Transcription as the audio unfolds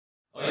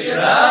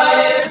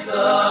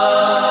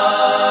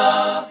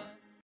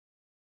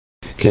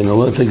כן,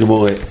 אומרת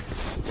הגמורה,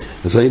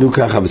 אז ראינו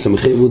ככה,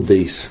 בסמכי עמוד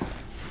בייס,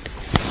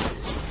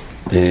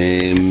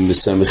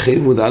 בסמכי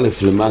עמוד א'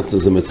 למטה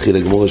זה מתחיל,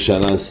 הגמורה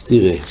שאלה אז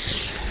תראה,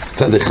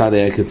 בצד אחד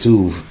היה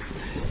כתוב,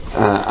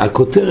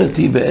 הכותרת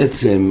היא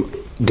בעצם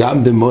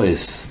גם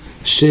במואס,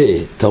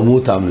 שתרמו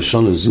אותם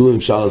לשון הזו,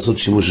 אפשר לעשות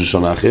שימוש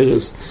לשון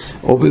האחרת,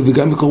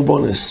 וגם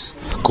בקורבונס,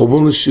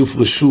 קורבונס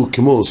שיופרשו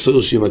כמו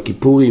סויר שיום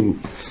הכיפורים,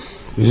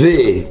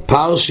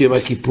 ופר שיום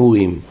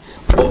הכיפורים,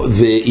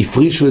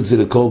 והפרישו את זה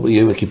לכל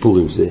יום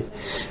הכיפורים זה,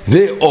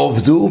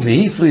 ועובדו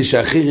והפריש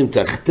האחרים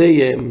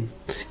תחתיהם,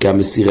 גם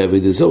מסירי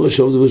עבודת זרה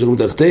שעובדו והאחרים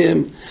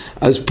תחתיהם.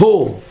 אז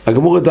פה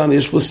הגמורה דן,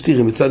 יש פה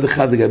סתירים, מצד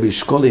אחד לגבי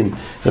שקולים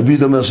רבי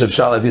יהודה אומר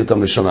שאפשר להביא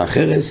אותם לשון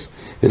האחרת,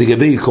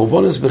 ולגבי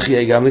קורבונס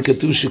בחיי גם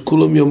לכתוב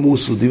שכולם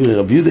ימוסו, דברי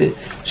רבי יהודה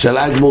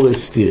שאלה הגמורה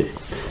סתירה,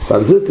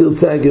 ועל זה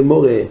תרצה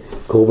הגמורה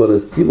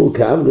קורבונס ציבור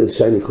כאמרס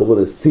שייני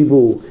קורבונס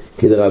ציבור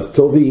כדרב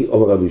טובי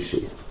או רבי שי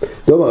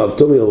דום הרב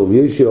תומי או רבי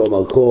ישי או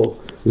מלכו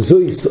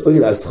זו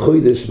יסעיל אז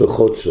חודש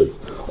בחודשי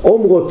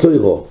אומרו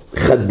תוירו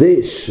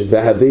חדש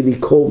והווה לי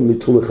קורב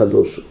מתרום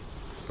חדושו.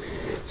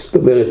 זאת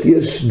אומרת,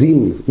 יש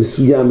דין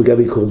מסוים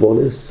לגבי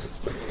קורבונס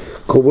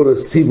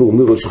ציבור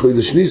מראש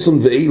חודש ניסון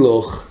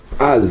ואילוך,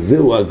 אז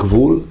זהו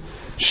הגבול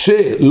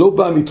שלא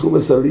בא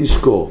מתרומס על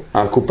אישקו,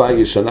 הקופה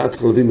הישנה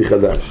צריך להביא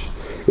מחדש.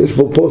 יש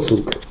פה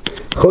פוסוק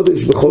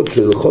חודש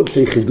בחודשי,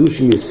 לחודשי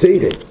חידוש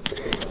מסיירה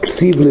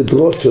כסיב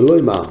לדרוש שלא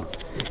אמר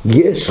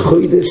יש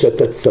חודש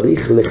אתה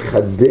צריך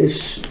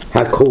לחדש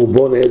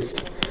הקורבונס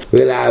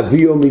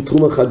ולהביאו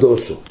מתרום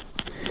החדושו.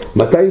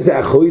 מתי זה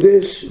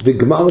החודש?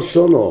 וגמר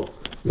שונו,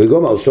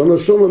 וגמר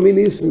שונו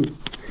מניסן.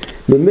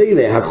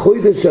 ממילא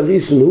החודש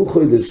הראשון הוא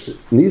חודש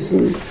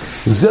ניסן,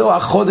 זהו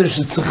החודש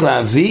שצריך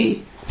להביא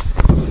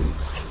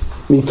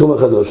מתרום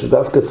החדושו,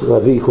 דווקא צריך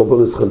להביא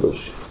קורבונס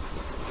חדוש.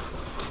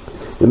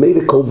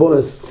 ממילא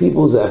קורבונס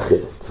ציבור זה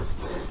אחרת.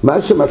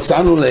 מה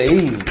שמצאנו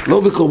לעיל, לא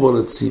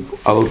בקורבונס ציבור,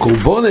 אבל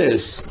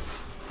קורבונס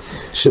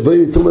שבו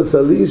מתרומס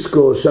על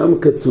אישקו, שם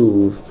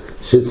כתוב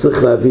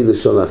שצריך להביא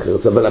לשון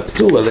אחרת, אבל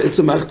הפטור על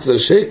עצם החצה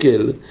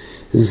שקל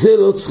זה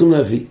לא צריכים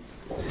להביא,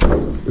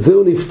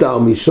 זהו נפטר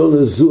משון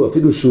הזו,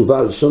 אפילו שובה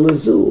על שון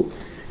הזו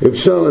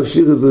אפשר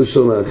להשאיר את זה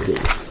לשון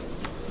אחרת.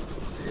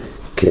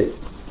 כן,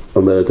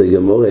 אומרת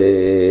הגמורה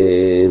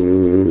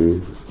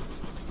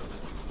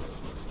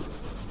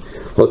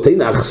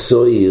הותנח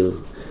סויר,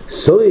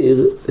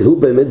 סויר הוא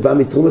באמת בא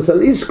מתרומס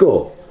על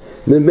אישקו,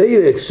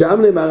 ממילא שם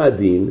נאמר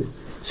הדין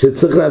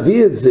שצריך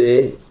להביא את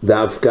זה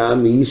דווקא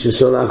מאיש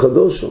ששונה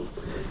החדושו.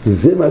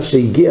 זה מה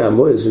שהגיע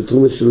המועד של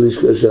תרומס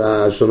של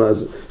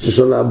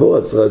השונה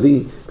הבואה, צריך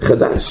להביא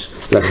חדש.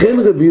 לכן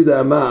רבי יהודה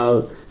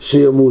אמר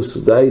שימוסו,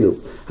 דיינו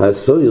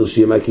הסויר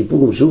שיום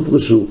הכיפורים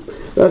שהופרשו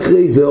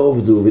ואחרי זה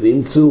עובדו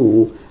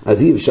ונמצאו,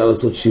 אז אי אפשר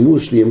לעשות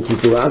שימוש ליום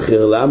כיפור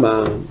אחר.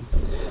 למה?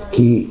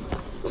 כי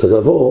צריך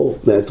לבוא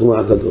מהתרומה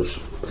החדוש,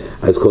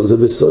 אז כל זה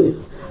בסויר.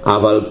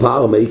 אבל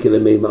פער מייקל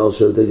למימר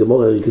של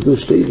הגמורה כתוב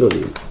שתי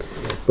דברים.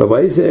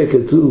 בבייס היה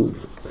כתוב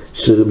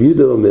שרבי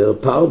יהודה אומר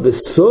פער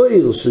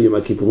בסויר של יום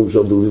הכיפורים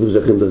שעובדו והפריש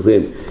אחרים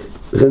תחתיהם,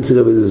 לכן צריך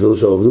להביא לזור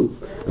שעובדו,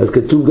 אז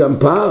כתוב גם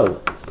פער.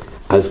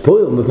 אז פה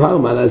בפער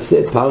מה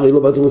נעשה? פער היא לא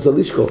בתרומס על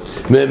אישקו,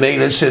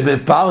 ממילא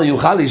שבפער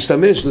יוכל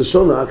להשתמש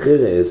לשון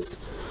האחרת.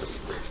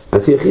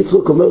 אז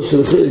יחיצרוק אומר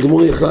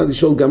שלגמור יכלה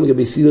לשאול גם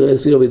לגבי סיר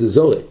עבודת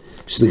זרה,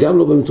 שזה גם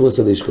לא בתרומס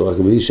על אישקו, רק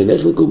מביא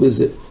שנחלקו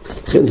בזה,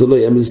 לכן זה לא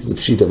יהיה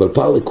פשיט, אבל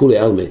פער לכולי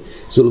עלמה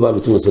זה לא בא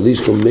בתרומס על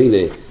אישקו. ממילא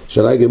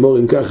שאלה גמור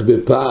אם כך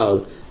בפער,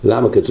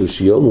 למה כתוב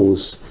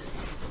שיומוס?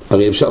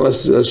 הרי אפשר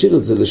להשאיר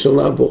את זה לשון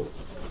הבו.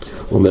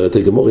 אומרת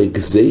הגמור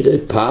גזירה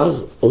פער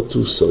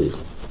אותו סויר.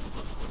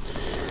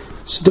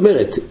 זאת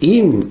אומרת,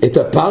 אם את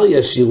הפער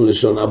ישאירו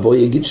לשון הבו,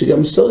 יגיד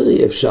שגם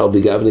סויר אפשר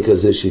בגבנה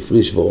כזה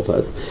שהפריש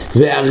ועובד,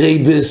 והרי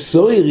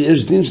בסויר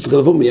יש דין שצריך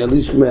לבוא מיד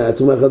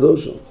מהתרומה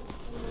החדושו.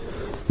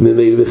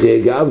 ממילא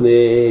בחיי גבנה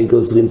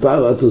גוזרים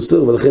פער אותו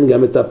סויר, ולכן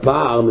גם את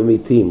הפער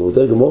ממיתים. אומרת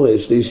הגמור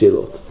יש שתי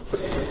שאלות.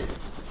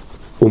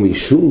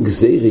 ומשום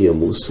גזירה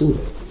ימוסו,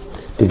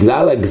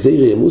 בגלל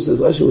הגזירה ימוסו,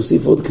 אז רש"י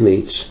מוסיף עוד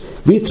קנייץ'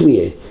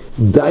 ביטמיה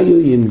דיו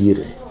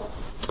ימירה.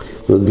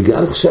 זאת אומרת,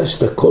 בגלל חשש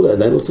את הכל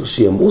עדיין לא צריך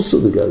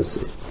שימוסו בגלל זה,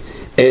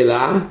 אלא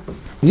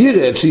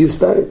ירד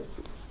שיסתיים.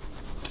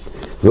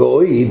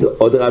 ואויד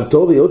עוד רב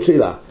טורי, עוד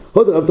שאלה,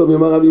 עוד רב טורי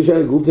אמר רב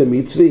ישי גוף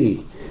ומצווה היא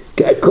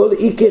כל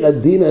עיקר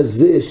הדין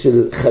הזה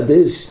של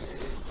חדש,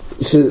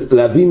 של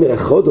להביא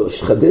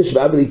מהחודש, חדש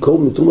ואבל יקור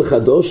מתרום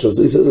החדוש,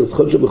 זה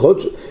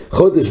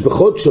חודש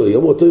בחודשו,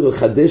 יום אותו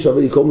חדש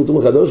ואבל יקור מתרום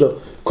החדוש,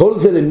 כל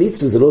זה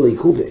למצווה, זה לא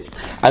לעיכובה.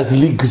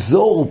 אז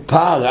לגזור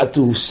פער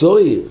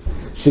התוסויר,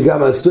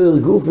 שגם הסויר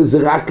גוף זה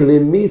רק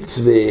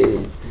למצווה,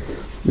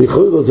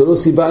 לכאורה זה לא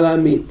סיבה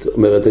להמית.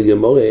 אומרת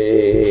הגמורה,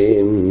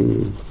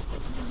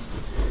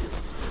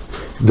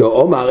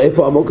 דו אמר,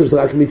 איפה המוקר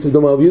שזה רק מצווה?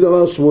 דו רבי יהודה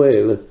אמר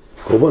שמואל,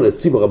 קורבונס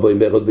ציבור רבוים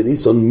באחד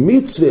בניסון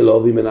מצווה לא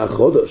הביא מן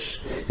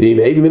החודש, ואם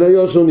הביא מן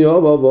היושון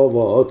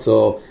יובו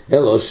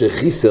אלו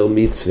שחיסר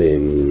מצווה.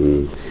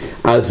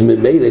 אז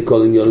ממילא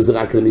כל עניין זה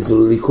רק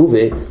למיזול וליקובה,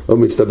 או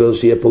מסתבר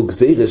שיהיה פה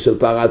גזירה של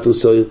פרת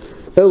וסויר.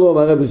 אלו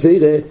אומר רבי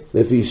זירא,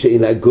 לפי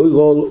שאין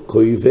הגוירול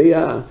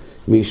קויבע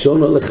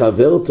משונו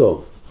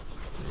לחברתו.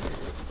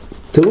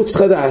 תירוץ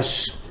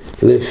חדש,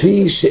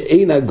 לפי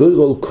שאין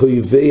הגוירול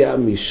קויבע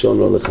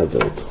משונו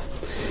לחברתו.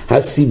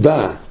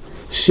 הסיבה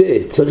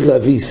שצריך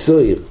להביא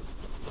סויר,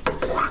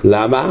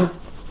 למה?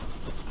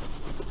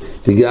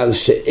 בגלל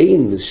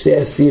שאין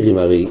שתי אסירים,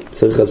 הרי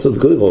צריך לעשות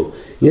גוירול.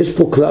 יש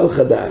פה כלל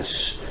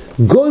חדש,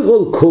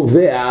 גוירול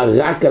קובע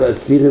רק על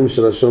אסירים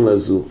של לשון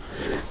הזו,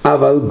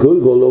 אבל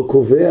גוירול לא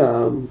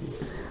קובע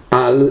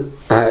על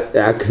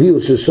הקביל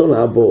של שון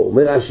הבא.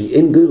 אומר רש"י,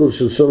 אין גוירול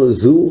של שון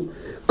הזו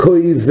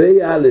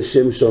קובע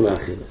לשם שון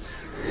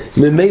אחרס.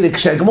 ממילא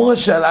כשהגמורה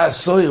שאלה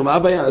הסויר, מה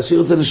הבעיה?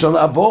 להשאיר את זה לשון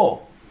הבא.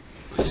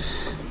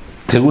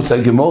 תירוץ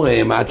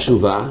הגמורה, מה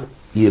התשובה?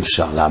 אי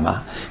אפשר, למה?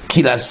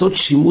 כי לעשות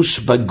שימוש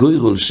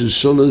בגוירול של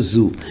שון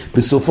הזו,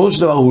 בסופו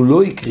של דבר הוא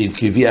לא יקריב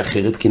כי הביא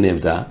אחרת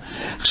כנבדה.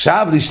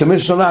 עכשיו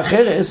להשתמש שונה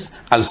אחרס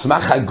על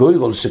סמך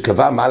הגוירול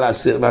שקבע מה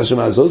לעשות, מה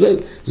שמעזוזל,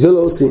 זה לא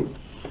עושים.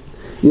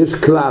 יש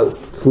כלל,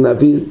 צריך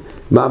להבין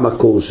מה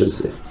המקור של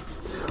זה.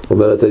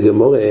 אומרת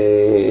הגמורה,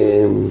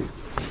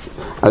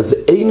 אז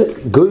אין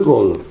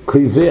גוירול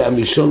קובע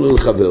משונו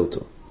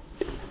לחברתו.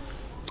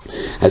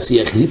 אז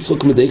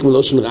יצחק מדייק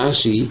מלושן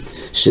רש"י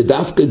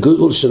שדווקא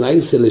גוירול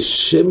שנעשה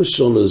לשם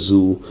שון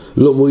הזו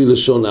לא מועיל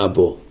לשון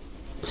הבא.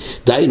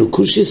 דהיינו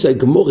קושיס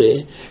הגמורה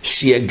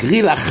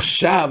שיגריל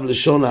עכשיו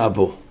לשון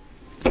הבא.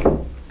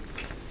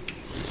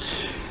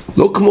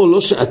 לא כמו לא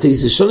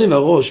התייסשונים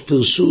הראש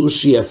פרשו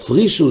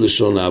שיפרישו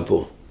לשון הבא.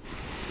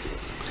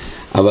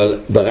 אבל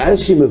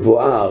ברש"י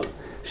מבואר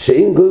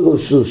שאין גוירול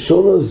של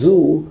שון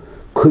הזו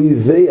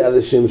קובע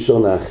לשם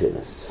שון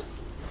האחרס.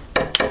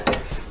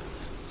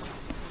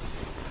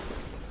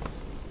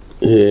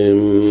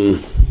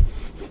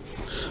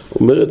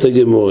 אומרת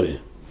הגמורה,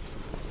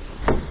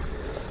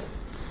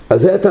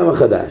 אז זה הטעם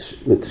החדש.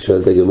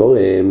 שואלת הגמורה,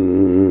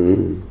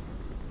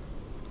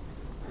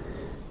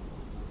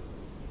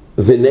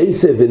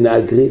 ונייסה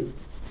ונגרי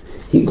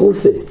היא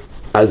גרופה,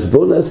 אז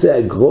בוא נעשה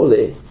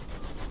הגרולה,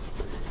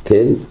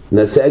 כן?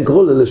 נעשה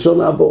הגרולה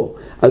לשון הבא.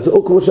 אז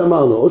או כמו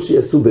שאמרנו, או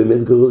שיעשו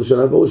באמת גרולה לשון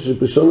הבא, או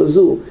שבשון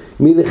הזו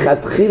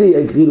מלכתחילה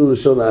יגרילו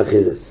לשון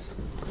האחרס.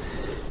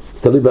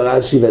 תלוי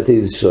ברש"י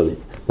והתייסשונים.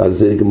 ועל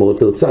זה גמור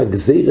תרצה,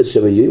 גזירה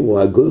שמיום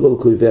הגוירול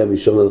קובע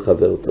משונו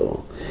לחברתו.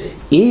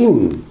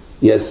 אם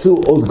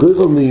יעשו עוד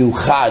גוירול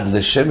מיוחד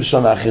לשם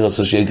שון האחרס,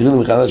 או שיגרינו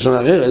מחדש לשון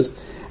האחרס,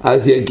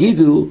 אז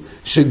יגידו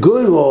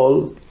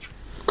שגוירול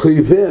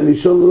קובע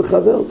משונו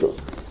לחברתו.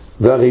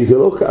 והרי זה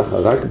לא ככה,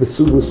 רק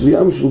בסוג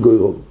מסוים של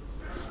גוירול.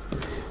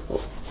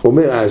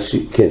 אומר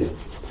רש"י, כן.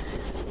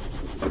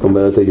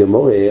 אומרת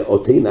הגמור,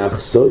 אותינך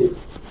סויר.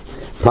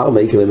 פעם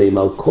יקרה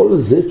מימר, כל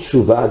זה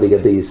תשובה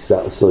לגבי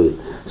סויר.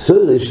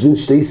 סויר יש דין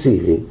שתי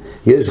סירים,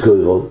 יש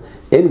גוירול,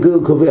 אין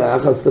גוירול קובע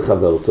יחס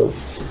לחברתו.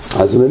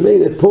 אז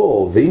ממילא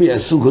פה, ואם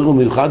יעשו גוירול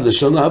מיוחד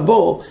לשון הבא,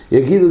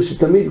 יגידו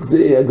שתמיד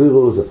זה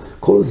הגוירול הזה.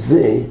 כל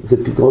זה,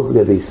 זה פתרון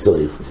לגבי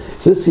סויר.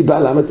 זו סיבה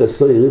למה את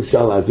הסויר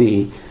אפשר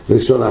להביא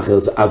לשון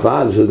אחרת.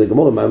 אבל, של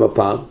הגמור, מה עם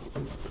הפער?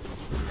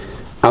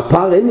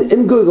 הפער,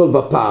 אין גוירול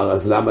בפער,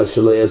 אז למה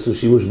שלא יעשו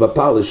שימוש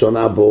בפער לשון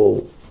הבא?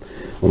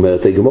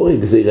 אומרת הגמורה,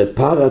 גזירה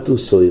פרת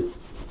וסויר.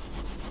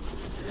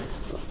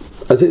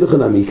 אז זה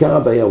נכון, מעיקר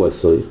הבעיה הוא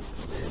הסויר,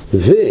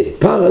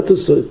 ופרת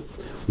וסויר.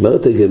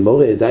 אומרת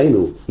הגמורה,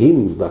 דיינו,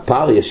 אם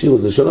בפער ישאירו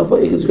את זה שונה בו,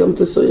 יגיד שגם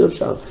את הסויר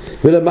אפשר.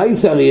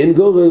 ולמעשה הרי אין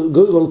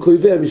גוירול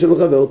קובע משום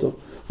לחבר אותו.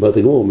 אומרת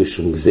הגמורה,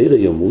 משום גזירה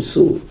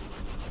ימוסו.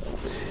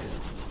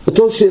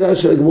 אותו שאלה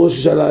של הגמורה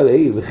ששאלה על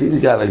העיל, וכי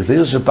בגלל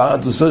הגזירה של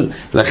פרת וסויר,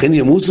 לכן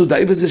ימוסו,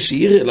 די בזה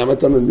שיראה, למה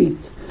אתה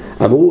ממית?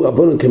 אמרו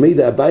רבנו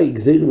כמידע הבאי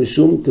גזירה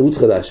משום, תירוץ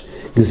חדש,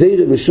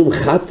 גזירה משום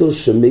חטו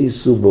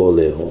שמייסו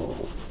בעולהו.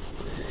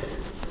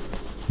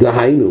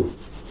 דהיינו,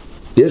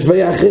 יש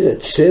בעיה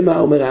אחרת, שמה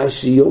אומר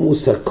רש"י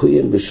יומוס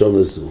הכהן בשון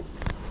הזו.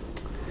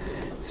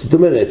 זאת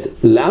אומרת,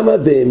 למה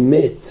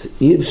באמת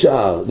אי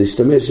אפשר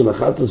להשתמש עם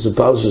החטו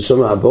סופר של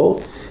שון הבא?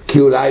 כי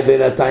אולי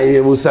בינתיים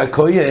יומוס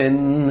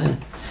הכהן,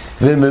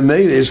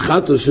 וממילא יש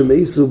חטו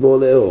שמייסו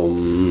בעולהו.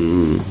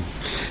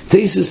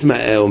 תייסס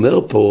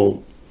אומר פה,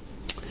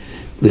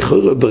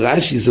 לכאורה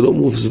ברש"י זה לא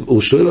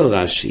הוא שואל על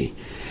רש"י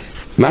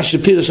מה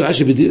שפירש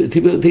רש"י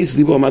תייסס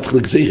דיבור מתח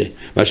לגזירה,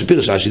 מה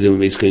שפירש רש"י זה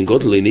מייס כהן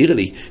גודל לא נראה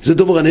לי, זה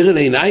דבר הנראה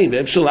לעיניים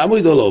ואפשר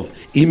לעמוד עליו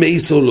אם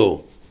מייס או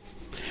לא.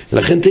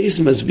 ולכן תייסס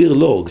מסביר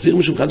לא, גזיר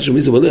משום חטא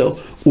שמייס בעולהו,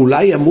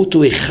 אולי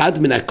ימותו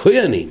אחד מן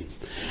הכהנים,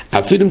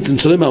 אפילו אם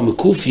תנצולם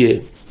מהמקופיה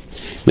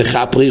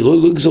מחפרי לא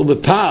לגזור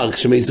בפארק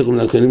שמייס מן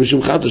הכהנים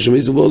משום חטא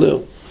שמייס בעולהו.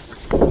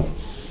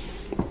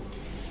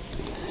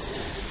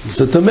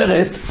 זאת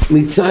אומרת,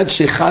 מצד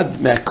שאחד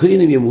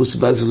מהכהנים ימוס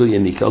ואז לא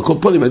יניק. על כל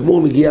פעמים,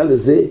 הגמור מגיע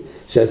לזה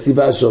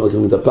שהסיבה שלו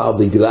מקריבים את הפער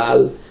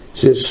בגלל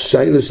שיש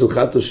שיילה של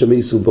חטו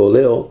שמייסו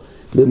בעולהו,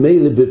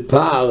 במילא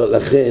בפער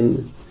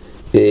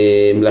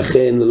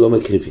לכן לא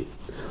מקריבים.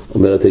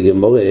 אומרת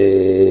הגמור,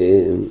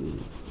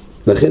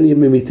 לכן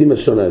הם ממיתים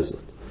השונה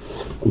הזאת.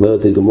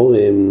 אומרת הגמור,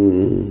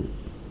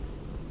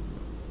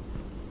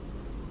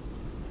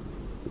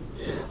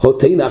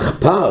 הותנח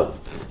פר,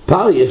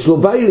 פר יש לו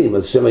ביילים,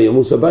 אז שם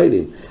ימוס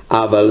הביילים,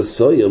 אבל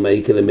סויר מה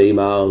יקרה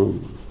למימר?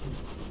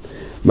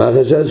 מה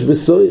החשש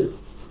בסויר?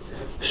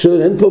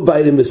 שואל, אין פה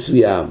ביילים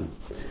מסוים,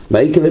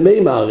 מה יקרה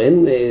למימר?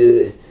 אין,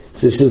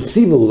 זה של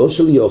ציבור, לא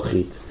של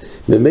יוחית,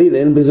 ממילא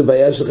אין בזה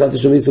בעיה של חטא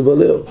שמיס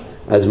ובולר,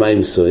 אז מה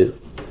עם סויר?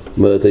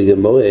 אומרת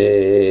הגמרא,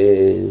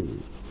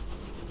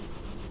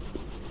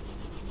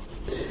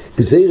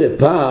 גזירה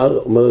פר,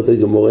 אומרת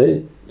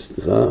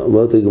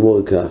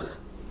הגמרא כך,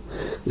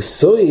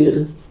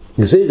 סויר,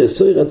 גזירה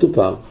סויר עטו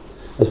פר,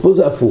 אז פה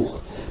זה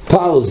הפוך,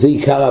 פר זה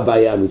עיקר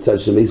הבעיה מצד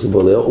של מיס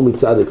ובולר, או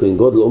מצד הכהן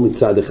גודל, או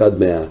מצד אחד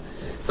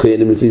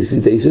מהכהנים לפי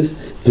סיטייסס,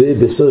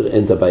 ובסויר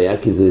אין את הבעיה,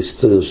 כי זה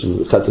סויר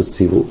של חטא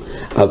ציבור,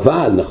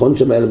 אבל נכון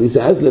שמה אלא מיס,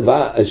 אז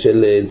לבא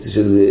של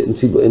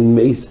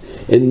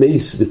אין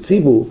מייס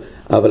בציבור,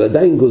 אבל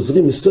עדיין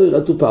גוזרים סויר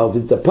עטו פר,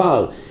 ואת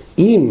הפר,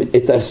 אם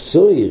את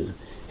הסויר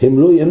הם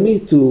לא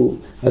ימיתו,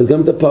 אז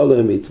גם את הפר לא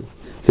ימיתו.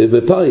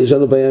 ובפר יש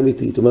לנו בעיה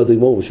אמיתית. אומרת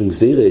הגמרא, משום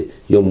גזירה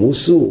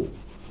ימוסו,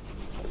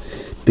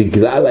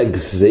 בגלל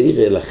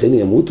הגזירה לכן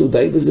ימותו,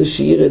 די בזה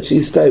שירד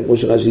שיסתיים, כמו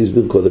שרש"י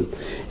הסביר קודם.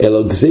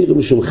 אלא גזירה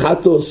משום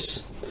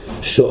חטוס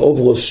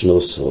שעוברוס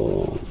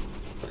שנוסו.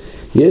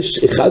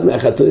 יש אחד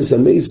מהחטוס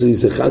המייסו,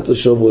 זה חטוס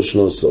שעוברוס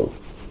שנוסו.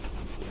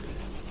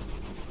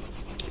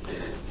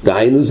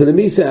 דהיינו זה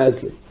למיסה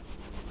אזלי.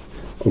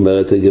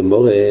 אומרת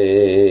הגמרא,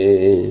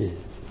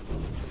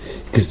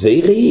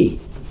 גזירה היא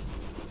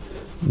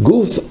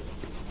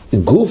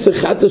גוף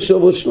אחד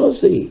השובו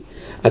שנוסי.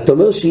 אתה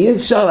אומר שאי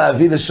אפשר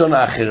להביא לשון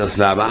האחר, אז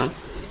למה?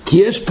 כי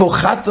יש פה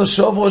חטא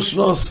שובו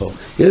שנוסו,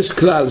 יש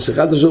כלל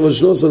שחטא שובו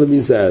שנוסו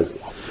למיסה הזה.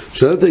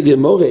 שואלת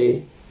הגמרא,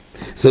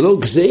 זה לא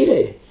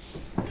גזירה,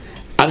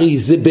 הרי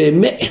זה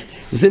באמת,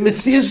 זה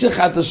מציע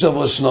שחטא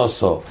שובו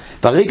שנוסו,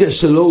 ברגע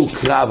שלא הוא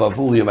קרב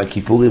עבור יום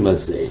הכיפורים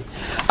הזה,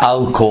 על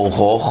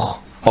כורחוך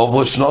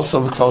אובו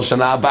שנוסו כבר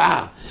שנה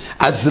הבאה,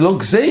 אז זה לא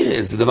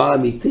גזירה, זה דבר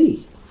אמיתי.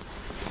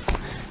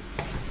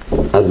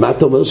 אז מה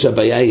אתה אומר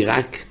שהבעיה היא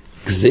רק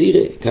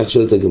גזירה? כך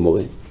שואלת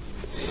הגמרא.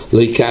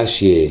 לא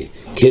יקשיה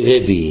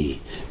כרבי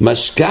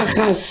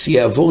משכחס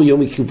יעבור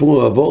יום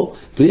הכיפורים הבא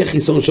בלי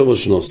החיסון שובו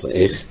שנוסו.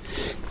 איך?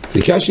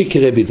 יקשיה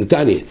כרבי,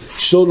 תתניא,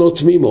 שונו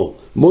תמימו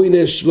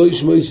מוינש לא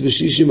ישמויס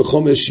ושישים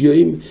וחומש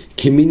יוים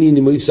כמיני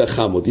נימויס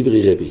החמו,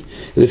 דברי רבי.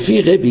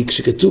 לפי רבי,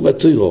 כשכתוב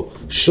בתוירו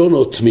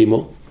שונו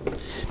תמימו,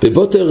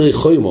 בבוטר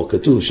רחוימו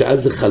כתוב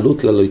שאז זה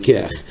חלוט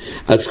ללוקח,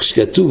 אז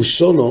כשכתוב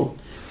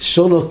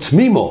שונו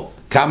תמימו,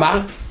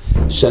 כמה?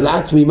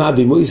 שנה תמימה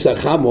במויס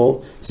החמו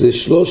זה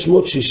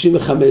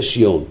 365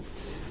 יום,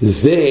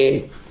 זה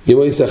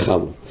במויס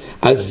החמו,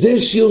 אז זה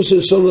שיעור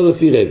של שונו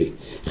לפי רבי.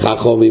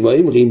 חכמים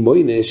אומרים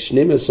מוינה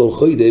 12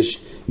 חודש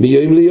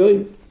מיום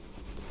ליום,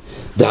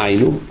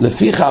 דהיינו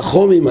לפי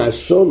חכמים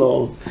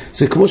השונו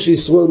זה כמו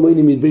שישראל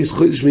מוינה מבייס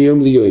חודש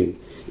מיום ליום,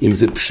 אם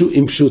זה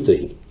פשוטה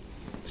היא,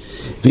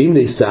 ואם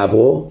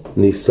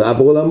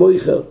ניסברו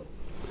למויכר,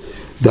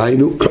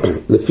 דהיינו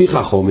לפי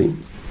חכמים,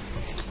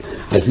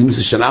 אז אם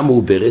זה שנה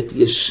מעוברת,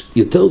 יש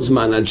יותר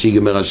זמן עד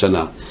שיגמר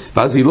השנה,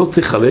 ואז היא לא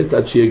תחלט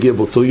עד שיגיע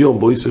באותו יום,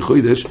 בו יסוי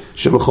חודש,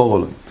 שמחור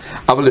עליו.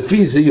 אבל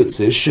לפי זה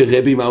יוצא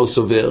שרבי מה הוא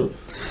סובר?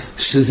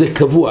 שזה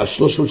קבוע,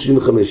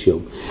 365 יום.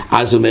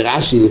 אז אומר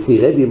רש"י, לפי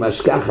רבי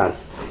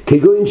משכחס,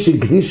 כגוין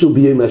שקדישו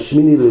ביום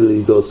השמיני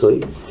ללידוסוי,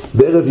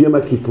 בערב יום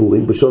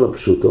הכיפורים, בשון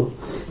הפשוטו,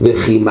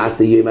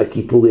 וכימת יום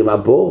הכיפורים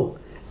הבו,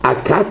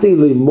 הקטי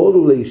לא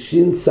ימולו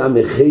לשין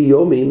סמכי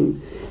יומים,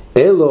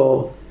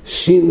 אלו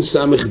שין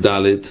סמך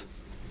דלת.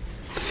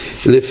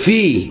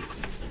 לפי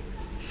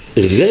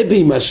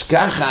רבי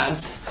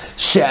משכחס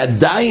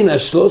שעדיין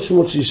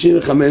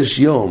ה-365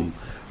 יום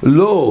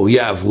לא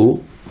יעברו,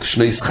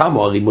 שני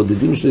סחמו, הרי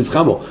מודדים שני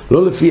סחמו,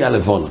 לא לפי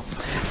הלבונה.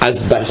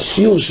 אז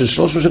בשיעור של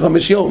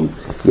 365 יום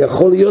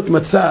יכול להיות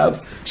מצב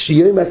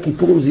שיום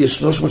הכיפורים זה יהיה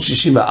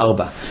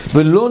 364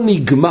 ולא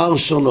נגמר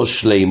שונו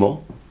שלימו,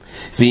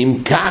 ואם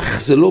כך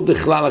זה לא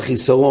בכלל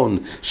החיסרון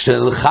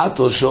של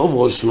חטא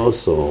שעוברו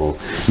שנוסו,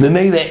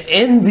 ממילא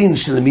אין דין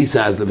של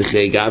מיסה אז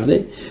לבחירי גבנה,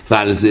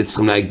 ועל זה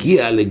צריכים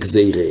להגיע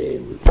לגזירה.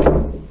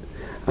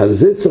 על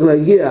זה צריך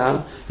להגיע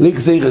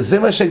לגזירה. זה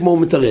מה שהגמרא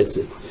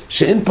מתרצת,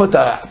 שאין פה את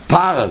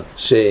הפער,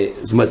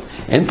 זאת אומרת,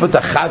 אין פה את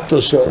החטא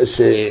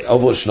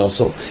שעוברו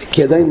שנוסו,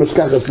 כי עדיין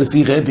משכחס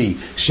לפי רבי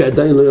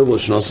שעדיין לא יעברו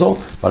שנוסו,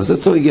 ועל זה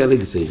צריך להגיע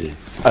לגזירה.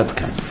 עד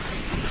כאן.